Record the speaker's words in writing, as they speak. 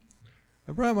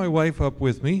I brought my wife up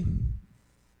with me.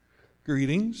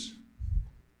 Greetings.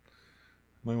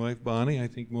 My wife Bonnie, I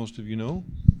think most of you know.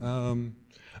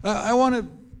 I want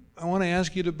to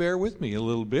ask you to bear with me a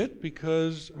little bit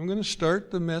because I'm going to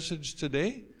start the message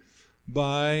today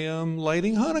by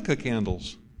lighting Hanukkah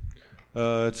candles.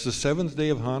 It's the seventh day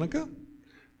of Hanukkah,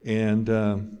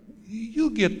 and you'll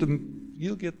get,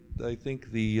 I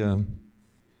think, the...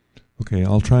 Okay,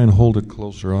 I'll try and hold it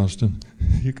closer, Austin.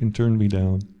 You can turn me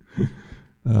down.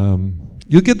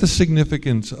 You'll get the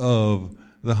significance of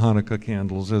the Hanukkah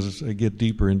candles as I get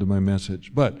deeper into my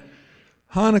message. But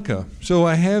Hanukkah. So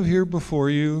I have here before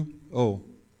you...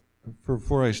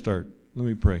 before I start, let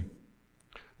me pray.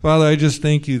 Father, I just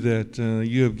thank you that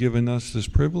you have given us this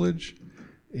privilege,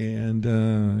 and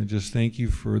I just thank you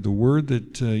for the word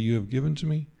that you have given to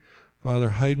me. Father,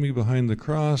 hide me behind the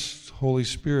cross. Holy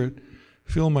Spirit,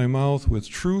 fill my mouth with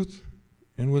truth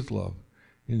and with love.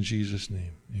 In Jesus'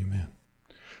 name, amen.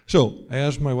 So, I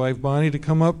asked my wife Bonnie to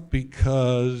come up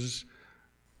because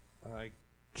I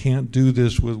can't do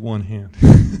this with one hand.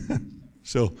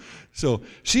 So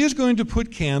she is going to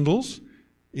put candles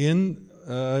in.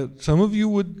 Some of you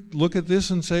would look at this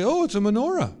and say, oh, it's a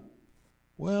menorah.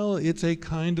 Well, it's a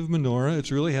kind of menorah.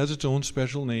 It really has its own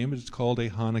special name. It's called a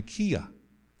Hanukkah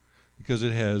because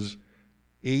it has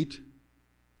 8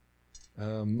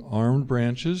 armed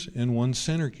branches and 1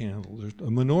 center candle.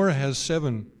 A menorah has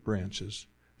 7 branches.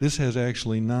 This has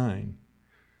actually 9.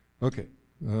 Okay,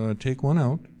 take one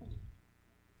out.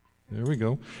 There we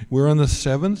go. We're on the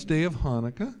 7th day of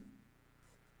Hanukkah.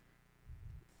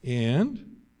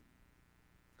 And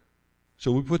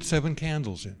so we put 7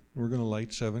 candles in. We're going to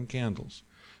light 7 candles.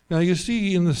 Now you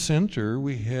see in the center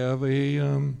we have a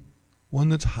one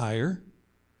that's higher,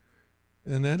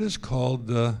 and that is called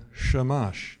the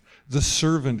shamash, the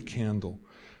servant candle.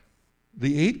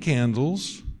 The 8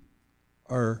 candles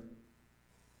are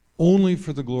only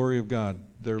for the glory of God.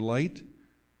 Their light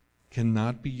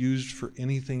cannot be used for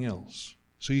anything else.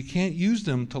 So you can't use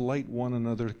them to light one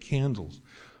another candles.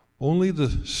 Only the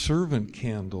servant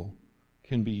candle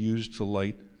can be used to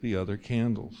light the other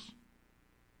candles.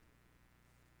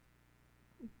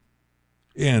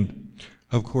 And,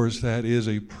 of course, that is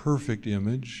a perfect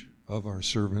image of our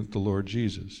servant, the Lord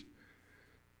Jesus.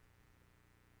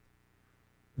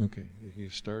 Okay, you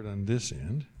start on this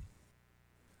end.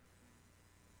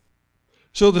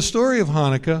 So the story of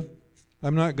Hanukkah,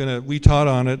 we taught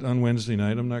on it on Wednesday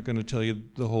night. I'm not going to tell you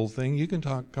the whole thing. You can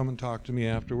come and talk to me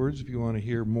afterwards if you want to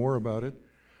hear more about it.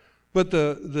 But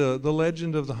the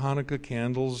legend of the Hanukkah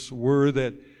candles were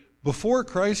that before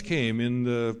Christ came, in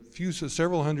the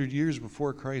several hundred years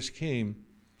before Christ came,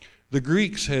 the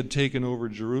Greeks had taken over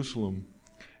Jerusalem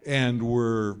and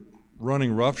were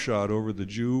running roughshod over the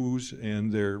Jews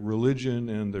and their religion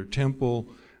and their temple.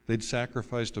 They'd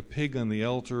sacrificed a pig on the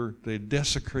altar. They'd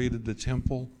desecrated the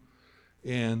temple.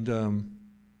 And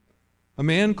a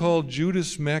man called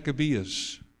Judas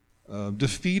Maccabeus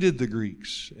defeated the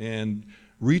Greeks and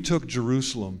retook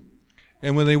Jerusalem.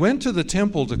 And when they went to the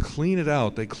temple to clean it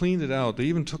out, they cleaned it out. They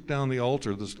even took down the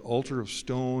altar, this altar of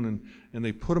stone, and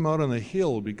they put them out on the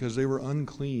hill because they were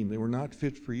unclean. They were not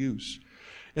fit for use.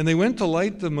 And they went to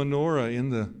light the menorah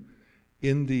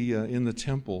in the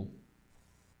temple.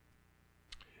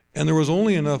 And there was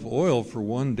only enough oil for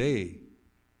one day.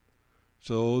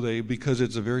 So because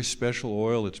it's a very special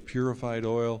oil, it's purified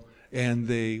oil, and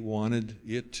they wanted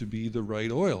it to be the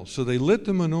right oil. So they lit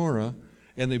the menorah,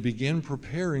 and they began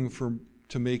preparing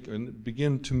to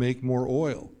make more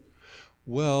oil.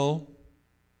 Well,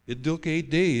 it took 8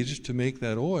 days to make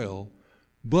that oil,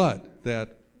 but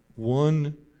that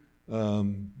one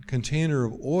container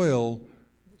of oil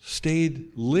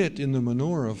stayed lit in the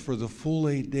menorah for the full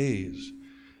 8 days.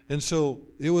 And so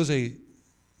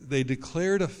they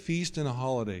declared a feast and a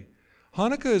holiday.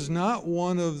 Hanukkah is not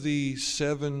one of the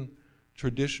 7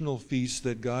 traditional feasts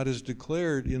that God has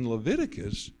declared in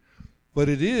Leviticus, but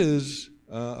it is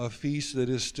a feast that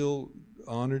is still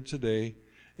honored today,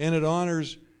 and it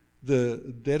honors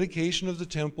the dedication of the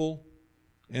temple,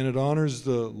 and it honors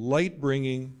the light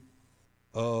bringing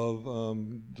of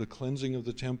the cleansing of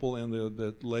the temple and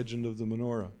the legend of the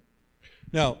menorah.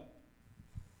 Now,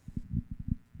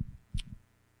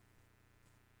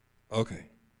 okay,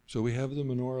 so we have the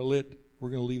menorah lit. We're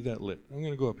going to leave that lit. I'm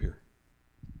going to go up here.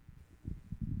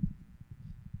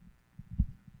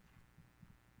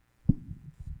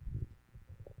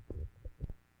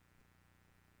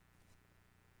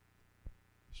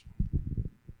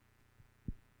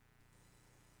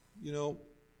 You know,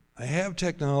 I have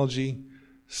technology.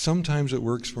 Sometimes it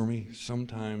works for me.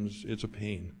 Sometimes it's a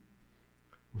pain.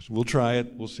 We'll try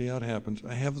it. We'll see how it happens.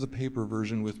 I have the paper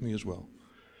version with me as well.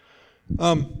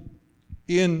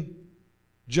 In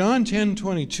John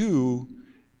 10:22,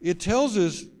 it tells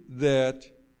us that,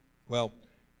 well,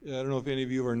 I don't know if any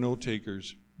of you are note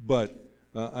takers, but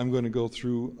I'm going to go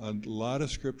through a lot of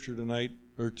scripture tonight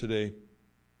or today,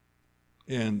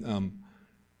 and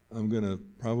I'm going to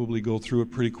probably go through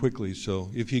it pretty quickly.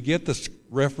 So if you get the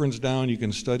reference down, you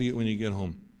can study it when you get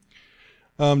home.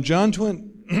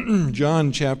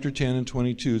 John chapter 10 and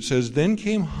 22, it says, "Then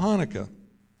came Hanukkah.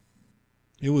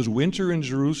 It was winter in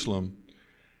Jerusalem,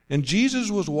 and Jesus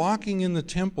was walking in the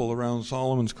temple around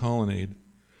Solomon's colonnade."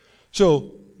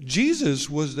 So Jesus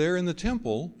was there in the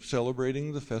temple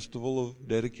celebrating the festival of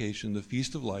dedication, the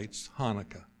Feast of Lights,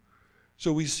 Hanukkah.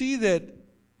 So we see that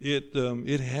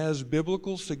it has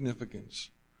biblical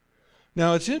significance.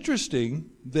 Now it's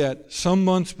interesting that some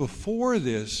months before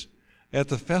this, at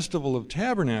the Festival of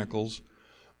Tabernacles,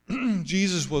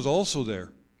 Jesus was also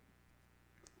there.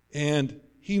 And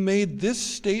he made this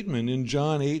statement in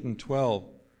John 8 and 12.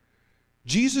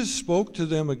 Jesus spoke to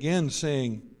them again,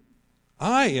 saying,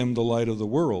 "I am the light of the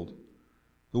world.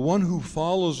 The one who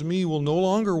follows me will no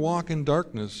longer walk in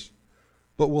darkness,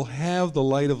 but will have the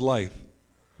light of life."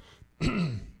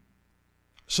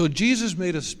 So Jesus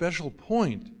made a special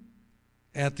point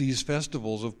at these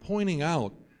festivals of pointing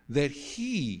out that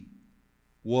he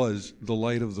was the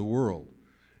light of the world.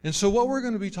 And so what we're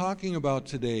going to be talking about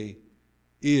today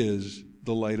is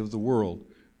the light of the world,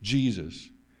 Jesus.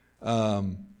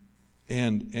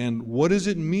 And what does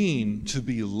it mean to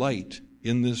be light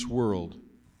in this world?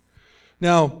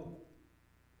 Now,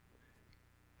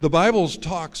 the Bible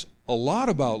talks a lot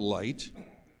about light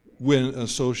when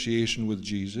association with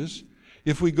Jesus.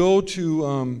 If we go to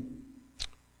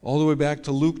all the way back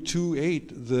to Luke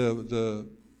 2:8, the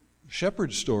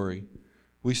shepherd story,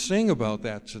 we sing about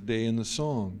that today in the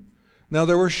song. Now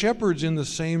there were shepherds in the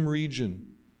same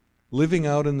region, living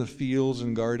out in the fields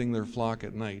and guarding their flock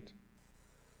at night.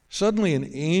 Suddenly an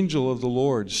angel of the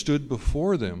Lord stood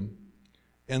before them,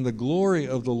 and the glory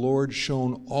of the Lord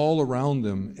shone all around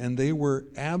them, and they were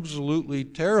absolutely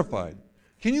terrified.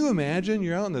 Can you imagine?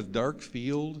 You're out in the dark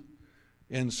field,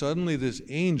 and suddenly this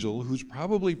angel, who's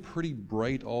probably pretty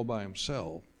bright all by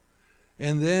himself,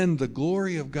 and then the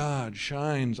glory of God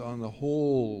shines on the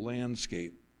whole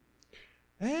landscape.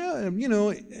 You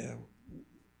know,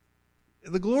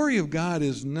 the glory of God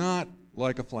is not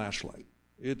like a flashlight.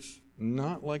 It's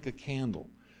not like a candle.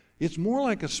 It's more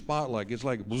like a spotlight. It's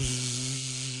like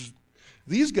bzzz.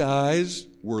 These guys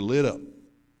were lit up.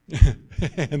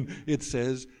 And it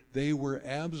says they were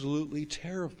absolutely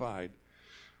terrified.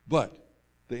 But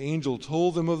the angel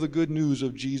told them of the good news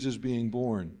of Jesus being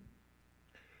born.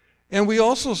 And we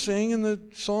also sang in the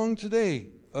song today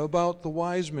about the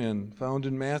wise men found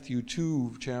in Matthew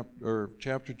 2,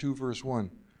 chapter 2, verse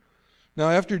 1. Now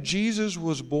after Jesus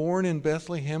was born in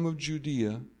Bethlehem of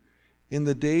Judea, in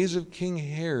the days of King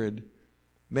Herod,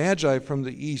 Magi from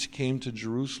the east came to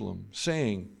Jerusalem,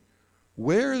 saying,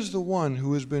 "Where is the one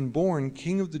who has been born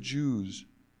King of the Jews?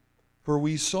 For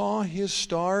we saw his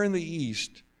star in the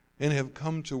east and have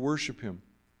come to worship him."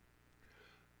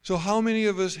 So how many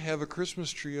of us have a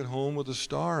Christmas tree at home with a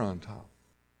star on top?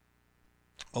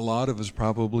 A lot of us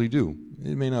probably do.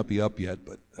 It may not be up yet,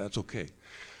 but that's okay.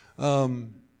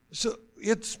 So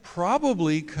it's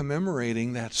probably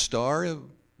commemorating that star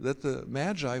that the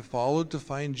Magi followed to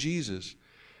find Jesus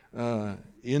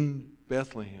in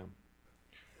Bethlehem.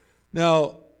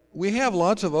 Now, we have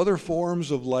lots of other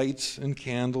forms of lights and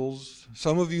candles.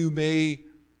 Some of you may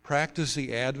practice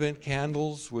the Advent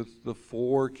candles with the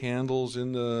 4 candles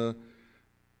in the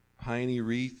piney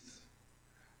wreath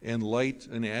and light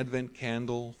an Advent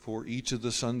candle for each of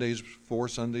the Sundays, 4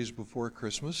 Sundays before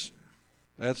Christmas.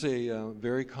 That's a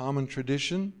very common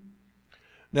tradition.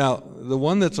 Now, the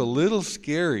one that's a little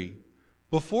scary,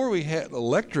 before we had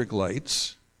electric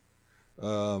lights,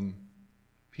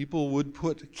 people would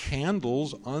put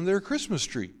candles on their Christmas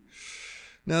tree.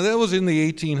 Now, that was in the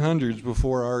 1800s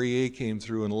before REA came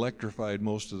through and electrified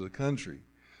most of the country.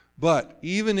 But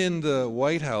even in the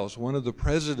White House, one of the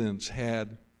presidents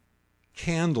had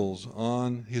candles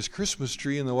on his Christmas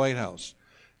tree in the White House.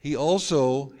 He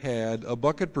also had a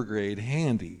bucket brigade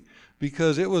handy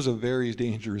because it was a very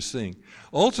dangerous thing.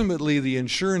 Ultimately, the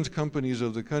insurance companies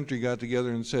of the country got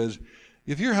together and says,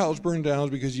 if your house burned down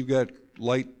because you've got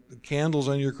light candles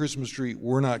on your Christmas tree,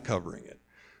 we're not covering it.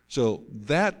 So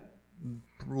that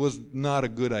was not a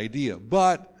good idea.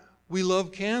 But we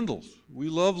love candles. We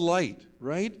love light,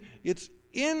 right? It's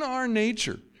in our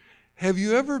nature. Have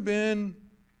you ever been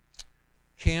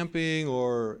camping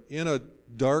or in a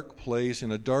dark place,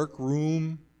 in a dark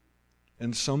room,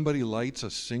 and somebody lights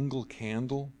a single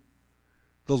candle?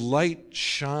 The light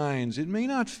shines. It may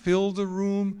not fill the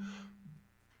room,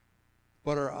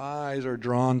 but our eyes are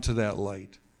drawn to that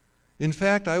light. In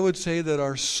fact, I would say that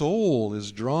our soul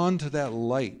is drawn to that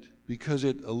light because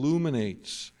it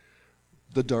illuminates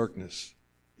the darkness.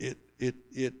 It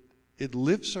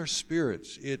lifts our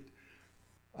spirits.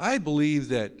 I believe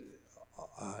that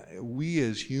we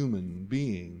as human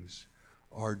beings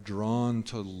are drawn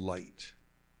to light.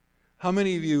 How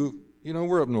many of you,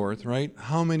 we're up north, right?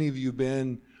 How many of you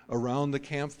been around the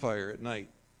campfire at night?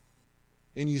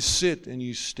 And you sit and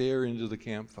you stare into the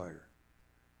campfire.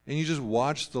 And you just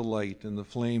watch the light and the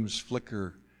flames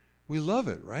flicker. We love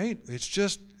it, right? It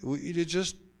just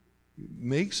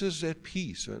makes us at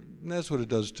peace. And that's what it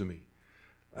does to me.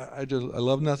 I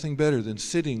love nothing better than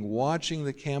sitting, watching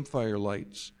the campfire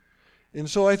lights. And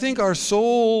so I think our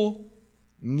soul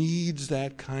needs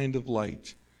that kind of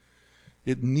light.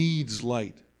 It needs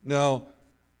light. Now,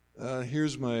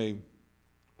 here's my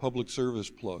public service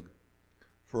plug.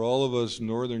 For all of us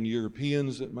Northern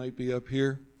Europeans that might be up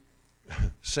here,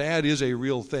 SAD is a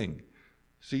real thing,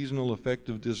 seasonal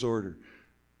affective disorder.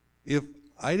 If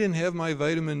I didn't have my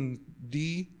vitamin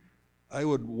D, I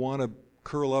would want to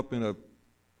curl up in a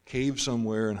cave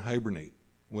somewhere and hibernate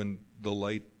when the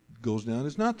light goes down.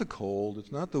 It's not the cold,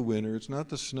 it's not the winter, it's not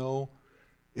the snow,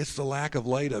 it's the lack of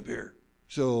light up here.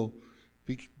 So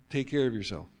take care of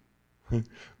yourself.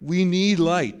 We need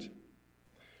light.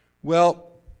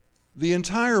 Well, the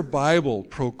entire Bible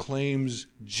proclaims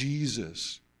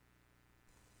Jesus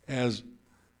as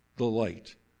the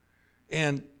light.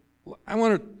 And I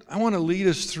want to lead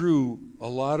us through a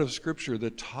lot of scripture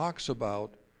that talks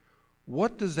about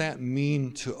what does that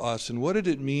mean to us and what did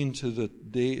it mean to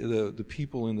the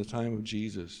people in the time of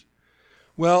Jesus.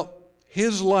 Well,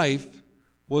 his life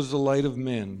was the light of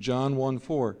men. John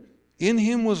 1:4. In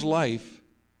him was life,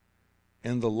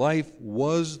 and the life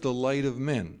was the light of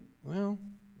men. Well,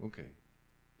 okay.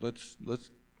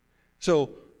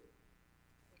 So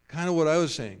kind of what I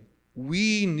was saying.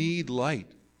 We need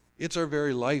light. It's our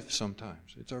very life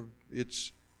sometimes.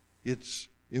 It's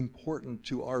important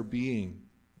to our being.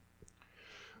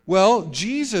 Well,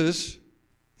 Jesus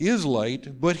is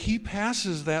light, but he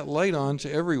passes that light on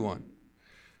to everyone.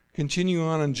 Continue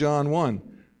on in John 1.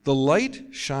 The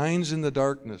light shines in the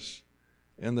darkness,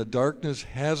 and the darkness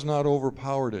has not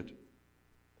overpowered it.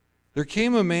 There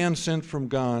came a man sent from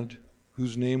God,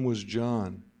 whose name was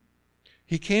John.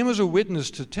 He came as a witness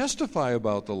to testify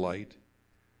about the light,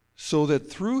 so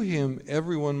that through him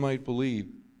everyone might believe.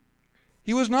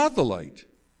 He was not the light,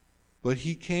 but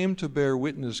he came to bear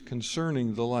witness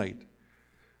concerning the light.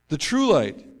 The true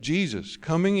light, Jesus,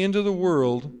 coming into the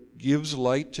world, gives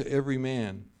light to every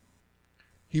man.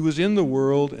 He was in the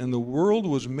world, and the world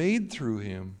was made through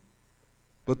him,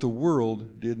 but the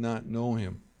world did not know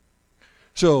him.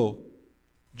 So,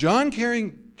 John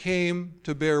came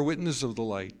to bear witness of the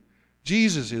light.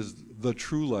 Jesus is the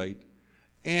true light,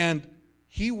 and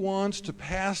he wants to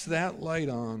pass that light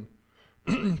on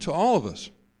to all of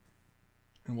us.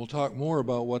 And we'll talk more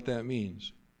about what that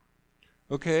means.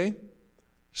 Okay?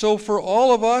 So for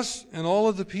all of us and all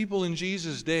of the people in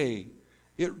Jesus' day,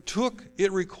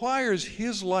 it requires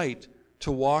his light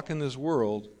to walk in this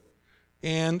world,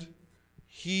 and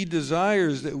he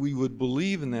desires that we would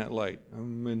believe in that light.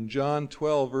 In John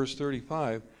 12, verse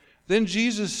 35, then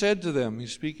Jesus said to them,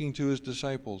 he's speaking to his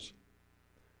disciples,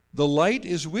 the light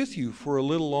is with you for a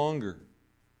little longer.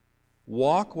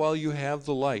 Walk while you have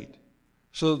the light,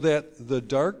 so that the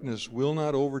darkness will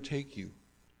not overtake you.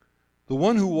 The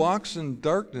one who walks in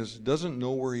darkness doesn't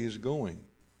know where he is going.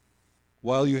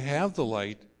 While you have the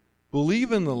light,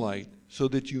 believe in the light, so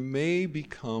that you may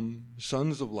become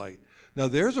sons of light. Now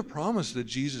there's a promise that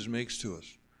Jesus makes to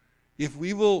us. If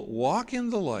we will walk in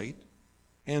the light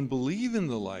and believe in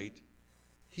the light,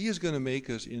 he is going to make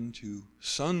us into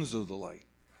sons of the light.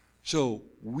 So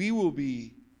we will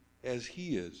be as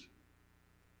he is.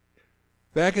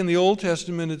 Back in the Old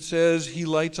Testament it says he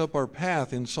lights up our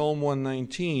path in Psalm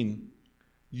 119.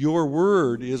 Your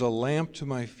word is a lamp to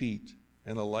my feet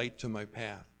and a light to my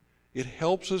path. It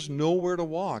helps us know where to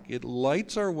walk. It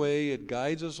lights our way. It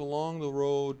guides us along the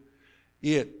road.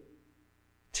 It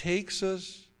takes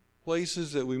us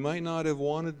places that we might not have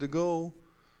wanted to go,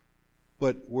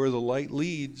 but where the light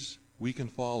leads, we can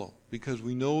follow because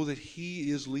we know that he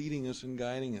is leading us and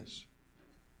guiding us.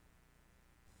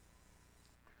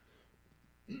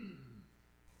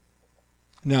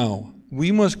 Now,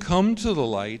 we must come to the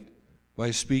light by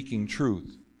speaking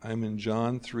truth. I'm in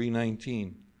John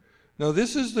 3:19. Now,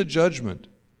 this is the judgment,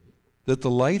 that the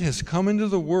light has come into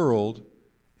the world,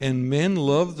 and men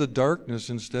love the darkness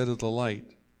instead of the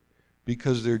light,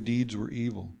 because their deeds were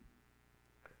evil.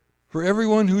 For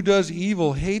everyone who does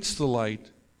evil hates the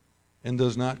light and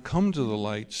does not come to the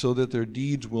light, so that their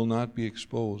deeds will not be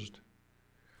exposed.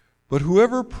 But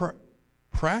whoever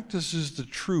practices the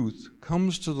truth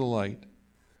comes to the light,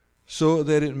 so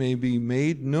that it may be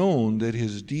made known that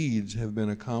his deeds have been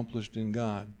accomplished in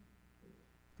God.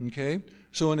 Okay?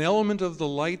 So an element of the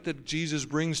light that Jesus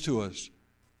brings to us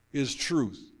is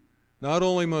truth. Not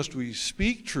only must we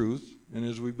speak truth, and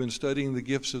as we've been studying the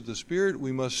gifts of the Spirit,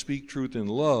 we must speak truth in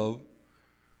love,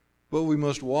 but we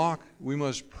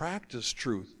must practice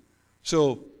truth.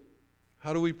 So,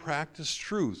 how do we practice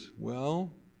truth?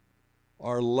 Well,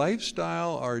 our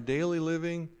lifestyle, our daily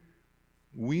living,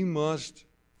 we must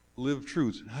live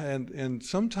truth. And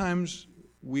sometimes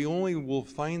we only will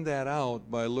find that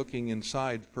out by looking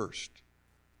inside first,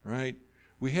 right?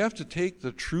 We have to take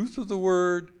the truth of the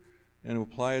Word and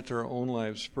apply it to our own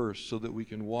lives first so that we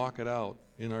can walk it out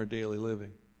in our daily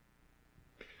living.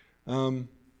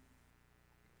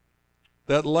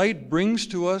 That light brings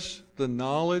to us the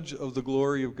knowledge of the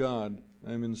glory of God.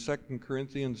 I'm in 2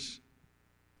 Corinthians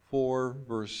 4,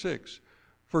 verse 6.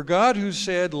 For God, who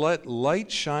said, "Let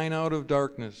light shine out of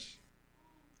darkness,"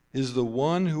 is the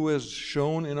one who has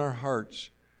shone in our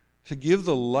hearts to give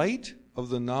the light of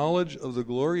the knowledge of the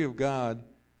glory of God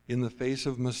in the face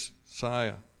of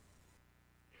Messiah.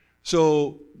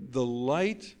 So the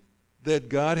light that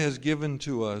God has given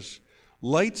to us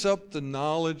lights up the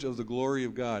knowledge of the glory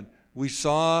of God. We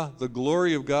saw the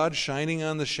glory of God shining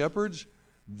on the shepherds.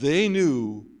 They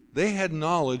had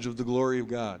knowledge of the glory of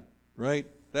God, right?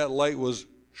 That light was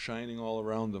shining all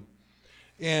around them.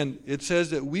 And it says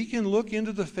that we can look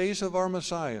into the face of our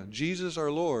Messiah, Jesus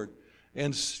our Lord,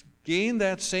 and gain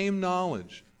that same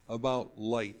knowledge about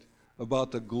light,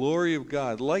 about the glory of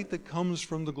God, light that comes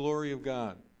from the glory of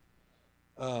God.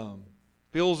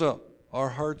 Fills up our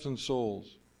hearts and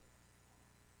souls.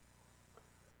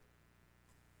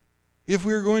 If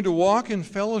we are going to walk in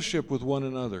fellowship with one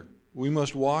another, we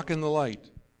must walk in the light.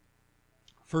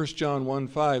 1 John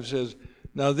 1:5 says,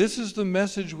 "Now this is the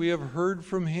message we have heard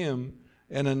from him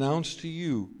and announced to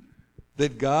you,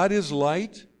 that God is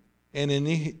light, and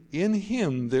in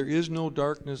him there is no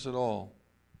darkness at all.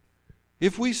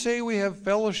 If we say we have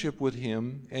fellowship with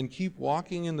him and keep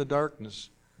walking in the darkness,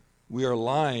 we are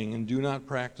lying and do not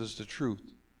practice the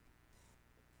truth.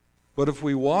 But if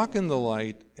we walk in the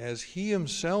light, as he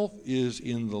himself is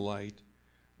in the light,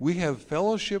 we have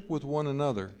fellowship with one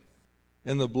another,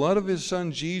 and the blood of his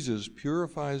Son Jesus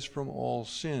purifies from all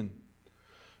sin."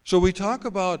 So we talk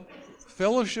about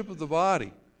fellowship of the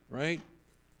body, right?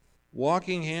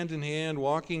 Walking hand in hand,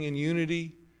 walking in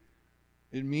unity.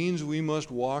 It means we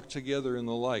must walk together in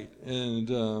the light.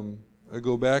 And I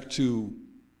go back to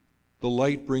the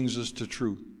light brings us to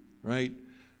truth, right?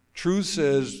 Truth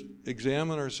says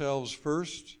examine ourselves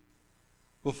first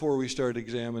before we start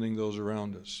examining those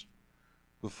around us,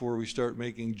 before we start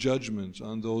making judgments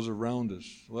on those around us.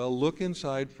 Well, look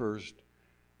inside first,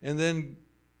 and then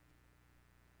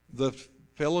the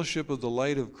fellowship of the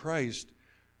light of Christ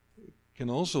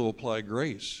can also apply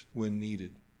grace when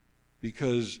needed,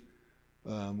 because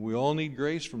we all need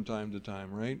grace from time to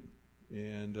time, right?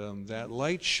 And that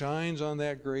light shines on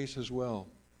that grace as well.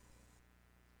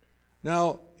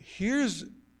 Now, here's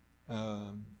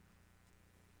an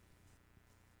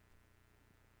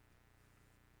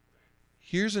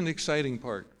exciting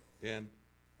part, and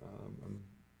I'm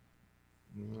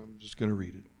just going to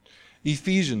read it.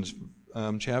 Ephesians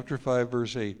chapter 5,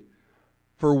 verse 8.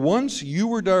 "For once you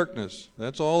were darkness,"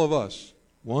 that's all of us.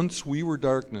 Once we were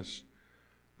darkness.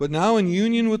 "But now in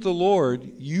union with the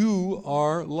Lord, you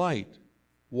are light.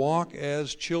 Walk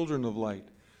as children of light."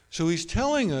 So he's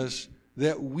telling us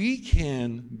that we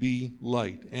can be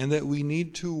light and that we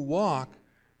need to walk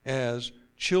as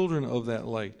children of that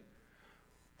light.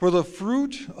 "For the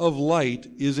fruit of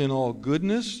light is in all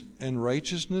goodness and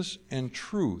righteousness and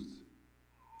truth,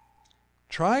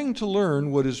 trying to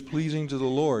learn what is pleasing to the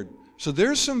Lord." So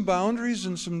there's some boundaries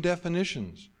and some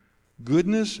definitions.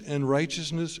 Goodness and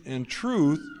righteousness and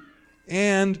truth,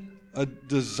 and a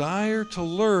desire to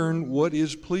learn what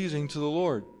is pleasing to the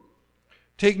Lord.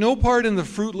 "Take no part in the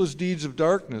fruitless deeds of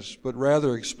darkness, but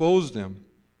rather expose them.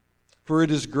 For it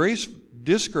is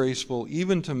disgraceful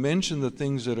even to mention the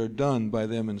things that are done by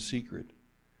them in secret.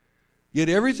 Yet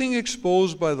everything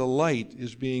exposed by the light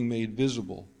is being made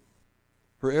visible.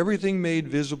 For everything made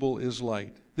visible is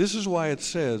light. This is why it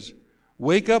says,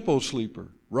 'Wake up, O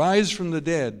sleeper, rise from the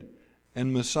dead,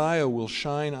 and Messiah will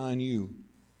shine on you.'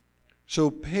 So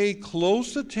pay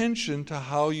close attention to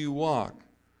how you walk,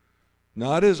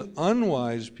 not as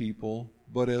unwise people,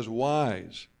 but as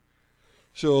wise."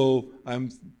 So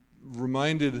I'm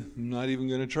reminded, I'm not even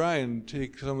going to try and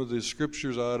take some of the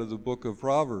scriptures out of the book of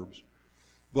Proverbs.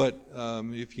 But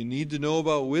if you need to know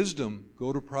about wisdom,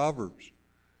 go to Proverbs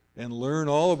and learn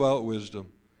all about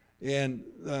wisdom. And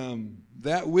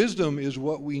that wisdom is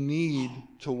what we need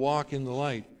to walk in the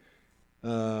light.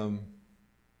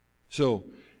 So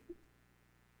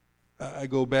I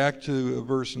go back to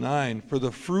verse 9. For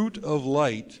the fruit of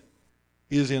light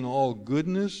is in all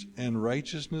goodness and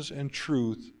righteousness and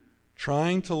truth,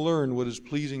 trying to learn what is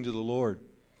pleasing to the Lord.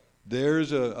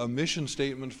 There's a mission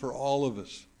statement for all of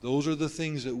us. Those are the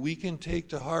things that we can take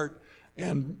to heart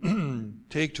and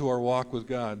take to our walk with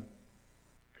God.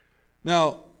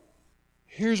 Now,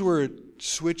 here's where it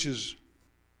switches.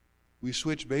 We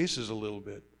switch bases a little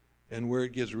bit, and where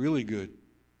it gets really good.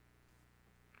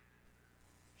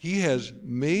 He has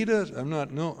made us, I'm not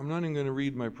even going to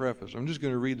read my preface. I'm just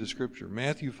going to read the scripture.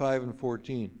 Matthew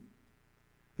 5:14.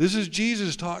 This is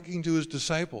Jesus talking to his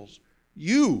disciples.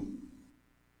 You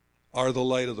are the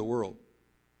light of the world.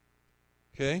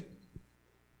 Okay?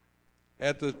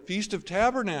 At the Feast of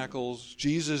Tabernacles,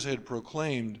 Jesus had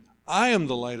proclaimed, I am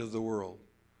the light of the world.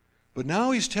 But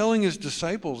now he's telling his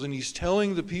disciples, and he's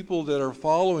telling the people that are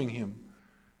following him,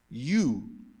 you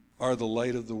are the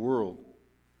light of the world.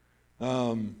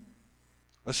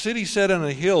 A city set on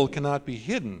a hill cannot be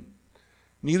hidden.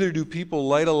 Neither do people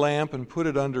light a lamp and put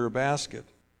it under a basket.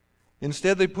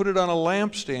 Instead, they put it on a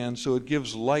lampstand so it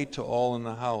gives light to all in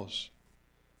the house.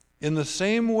 In the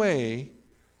same way,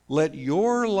 let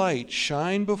your light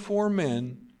shine before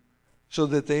men so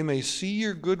that they may see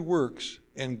your good works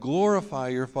and glorify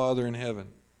your Father in heaven.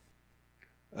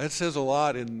 That says a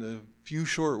lot in a few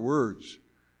short words.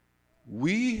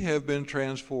 We have been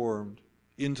transformed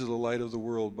into the light of the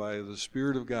world by the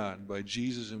Spirit of God, by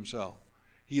Jesus himself.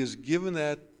 He has given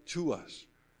that to us.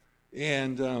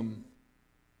 And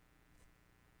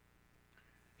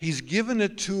he's given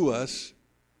it to us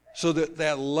so that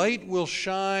that light will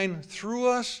shine through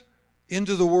us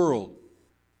into the world,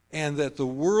 and that the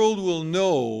world will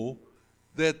know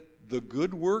that the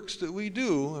good works that we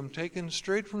do, I'm taking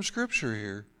straight from Scripture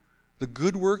here, the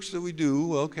good works that we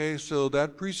do, okay, so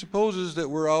that presupposes that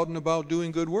we're out and about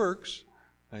doing good works.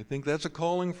 I think that's a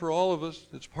calling for all of us.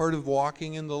 It's part of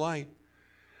walking in the light.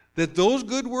 That those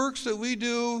good works that we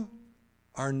do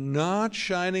are not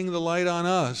shining the light on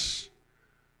us,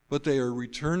 but they are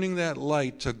returning that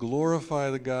light to glorify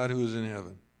the God who is in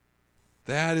heaven.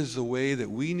 That is the way that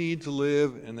we need to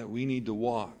live and that we need to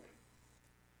walk.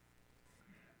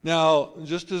 Now,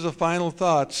 just as a final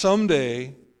thought,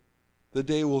 someday the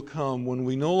day will come when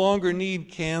we no longer need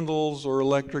candles or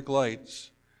electric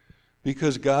lights,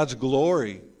 because God's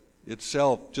glory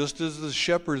itself, just as the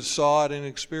shepherds saw it and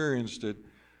experienced it,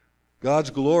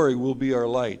 God's glory will be our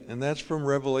light. And that's from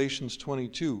Revelations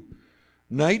 22.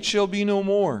 Night shall be no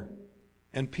more,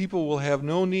 and people will have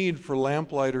no need for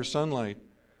lamplight or sunlight.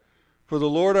 For the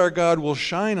Lord our God will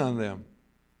shine on them,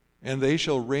 and they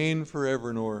shall reign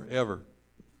forever and ever.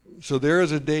 So there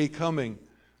is a day coming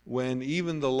when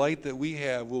even the light that we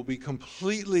have will be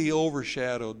completely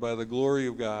overshadowed by the glory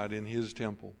of God in his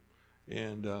temple.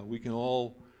 And we can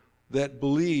all that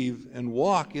believe and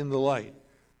walk in the light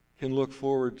can look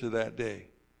forward to that day.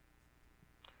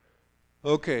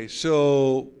 Okay,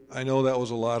 so I know that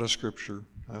was a lot of scripture.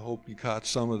 I hope you caught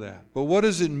some of that. But what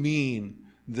does it mean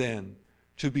then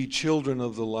to be children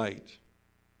of the light?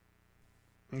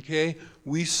 Okay,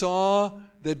 we saw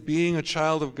that being a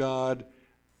child of God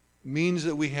means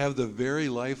that we have the very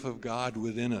life of God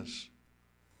within us.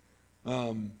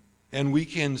 And we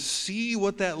can see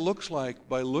what that looks like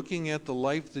by looking at the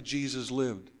life that Jesus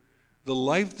lived. The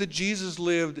life that Jesus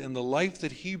lived and the life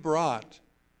that he brought,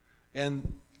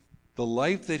 and the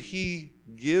life that he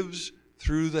gives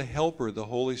through the Helper, the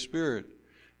Holy Spirit,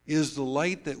 is the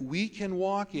light that we can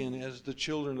walk in as the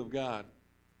children of God.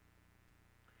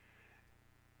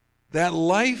 That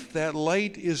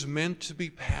light is meant to be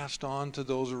passed on to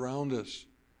those around us.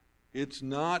 It's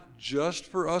not just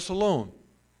for us alone.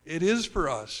 It is for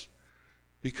us,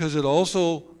 because it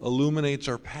also illuminates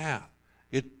our path.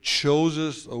 It shows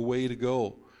us a way to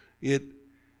go. It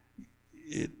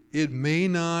may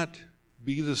not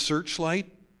be the searchlight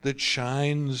that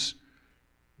shines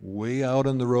way out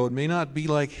on the road. It may not be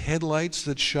like headlights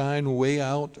that shine way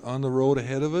out on the road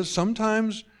ahead of us.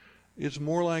 Sometimes it's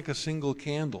more like a single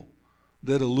candle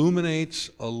that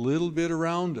illuminates a little bit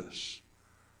around us.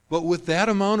 But with that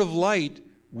amount of light,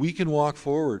 we can walk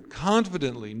forward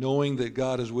confidently, knowing that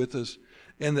God is with us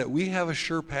and that we have a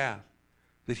sure path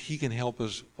that he can help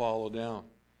us follow down.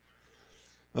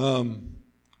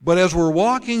 But as we're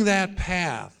walking that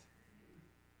path,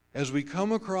 as we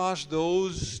come across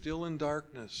those still in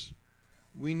darkness,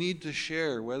 We need to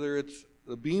share, whether it's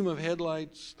the beam of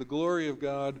headlights, the glory of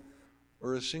God,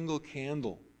 or a single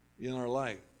candle in our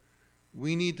life.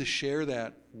 We need to share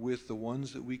that with the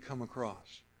ones that we come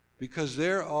across. Because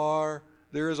there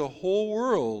is a whole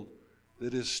world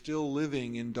that is still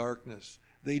living in darkness.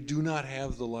 They do not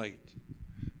have the light.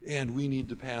 And we need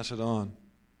to pass it on.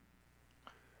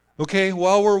 Okay,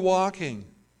 while we're walking,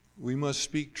 we must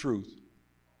speak truth.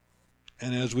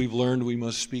 And as we've learned, we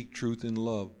must speak truth in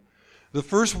love. The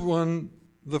first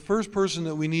person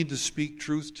that we need to speak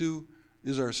truth to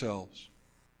is ourselves.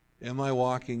 Am I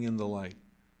walking in the light?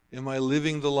 Am I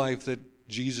living the life that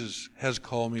Jesus has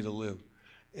called me to live?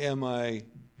 Am I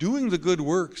doing the good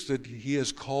works that He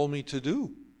has called me to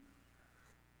do?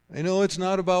 I know it's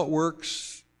not about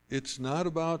works. That's not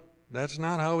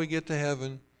how we get to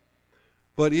heaven.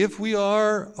 But if we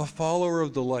are a follower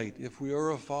of the light, if we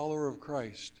are a follower of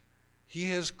Christ, He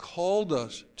has called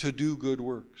us to do good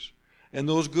works. And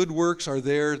those good works are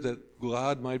there that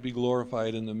God might be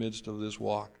glorified in the midst of this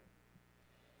walk.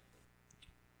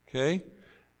 Okay?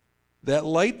 That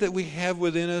light that we have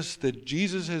within us, that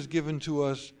Jesus has given to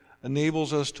us,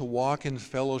 enables us to walk in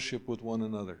fellowship with one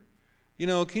another. You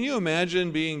know, can you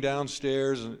imagine being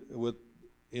downstairs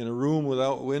in a room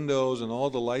without windows and all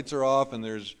the lights are off and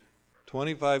there's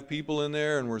 25 people in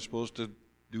there and we're supposed to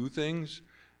do things?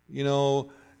 You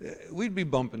know, we'd be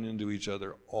bumping into each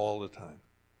other all the time.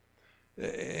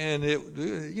 And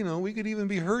we could even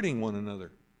be hurting one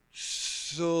another.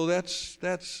 So that's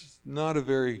not a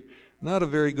very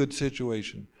good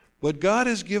situation. But God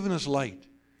has given us light.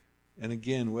 And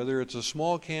again, whether it's a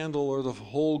small candle or the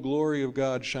whole glory of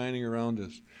God shining around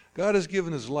us, God has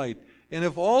given us light. And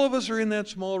if all of us are in that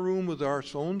small room with our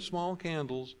own small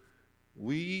candles,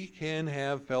 we can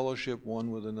have fellowship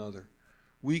one with another.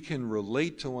 We can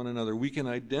relate to one another. We can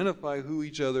identify who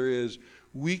each other is.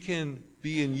 We can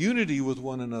be in unity with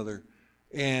one another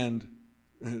and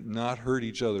not hurt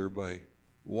each other by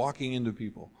walking into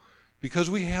people. Because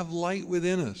we have light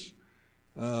within us.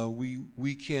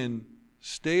 We can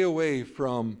stay away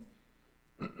from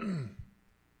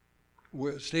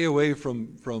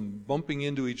bumping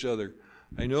into each other.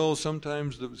 I know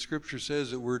sometimes the Scripture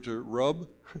says that we're to rub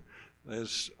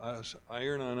as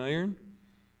iron on iron,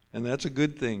 and that's a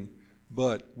good thing.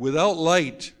 But without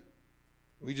light,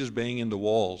 we just bang into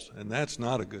walls, and that's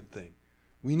not a good thing.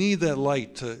 We need that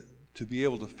light to be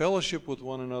able to fellowship with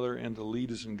one another and to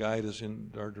lead us and guide us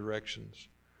in our directions.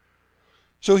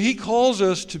 So He calls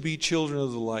us to be children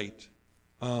of the light.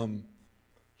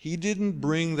 He didn't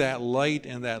bring that light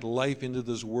and that life into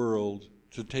this world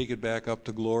to take it back up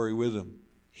to glory with Him.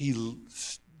 He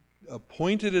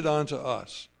appointed it onto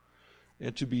us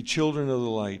and to be children of the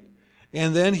light.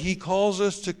 And then He calls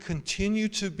us to continue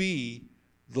to be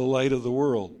the light of the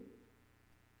world,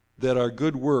 that our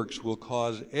good works will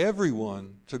cause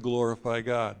everyone to glorify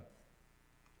God.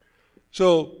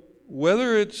 So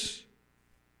whether it's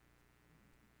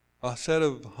a set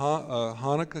of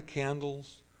Hanukkah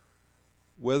candles,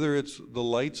 whether it's the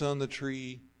lights on the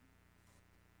tree,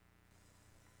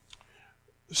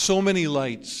 so many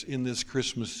lights in this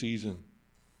Christmas season.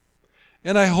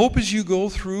 And I hope as you go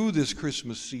through this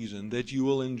Christmas season that you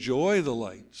will enjoy the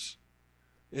lights.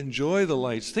 Enjoy the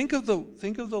lights. Think of the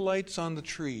lights on the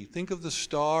tree. Think of the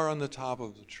star on the top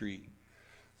of the tree.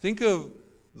 Think of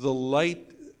the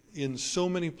light in so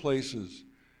many places.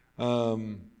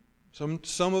 Some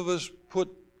of us put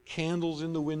candles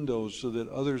in the windows so that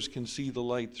others can see the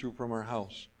light through from our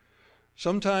house.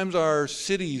 Sometimes our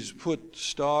cities put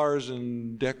stars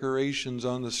and decorations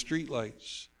on the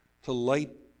streetlights to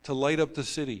light up the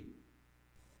city.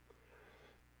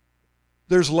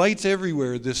 There's lights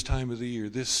everywhere this time of the year,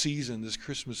 this season, this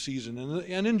Christmas season,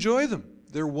 and enjoy them.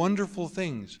 They're wonderful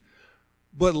things.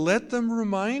 But let them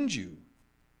remind you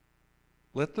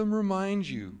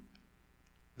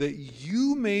that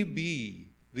you may be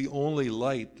the only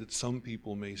light that some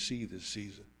people may see this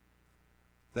season.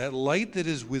 That light that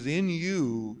is within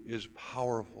you is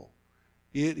powerful.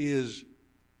 It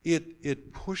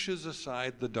pushes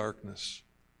aside the darkness.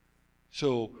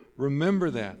 So remember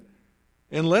that.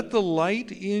 And let the light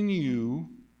in you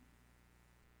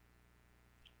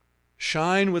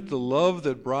shine with the love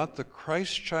that brought the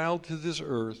Christ child to this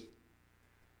earth.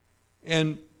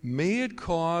 And may it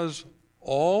cause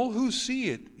all who see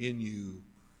it in you,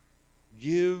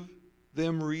 give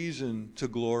them reason to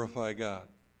glorify God.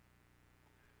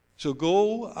 So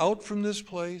go out from this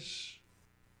place,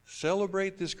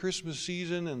 celebrate this Christmas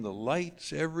season and the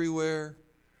lights everywhere,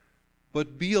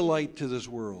 but be a light to this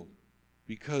world,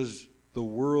 because the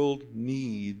world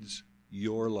needs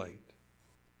your light.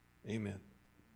 Amen.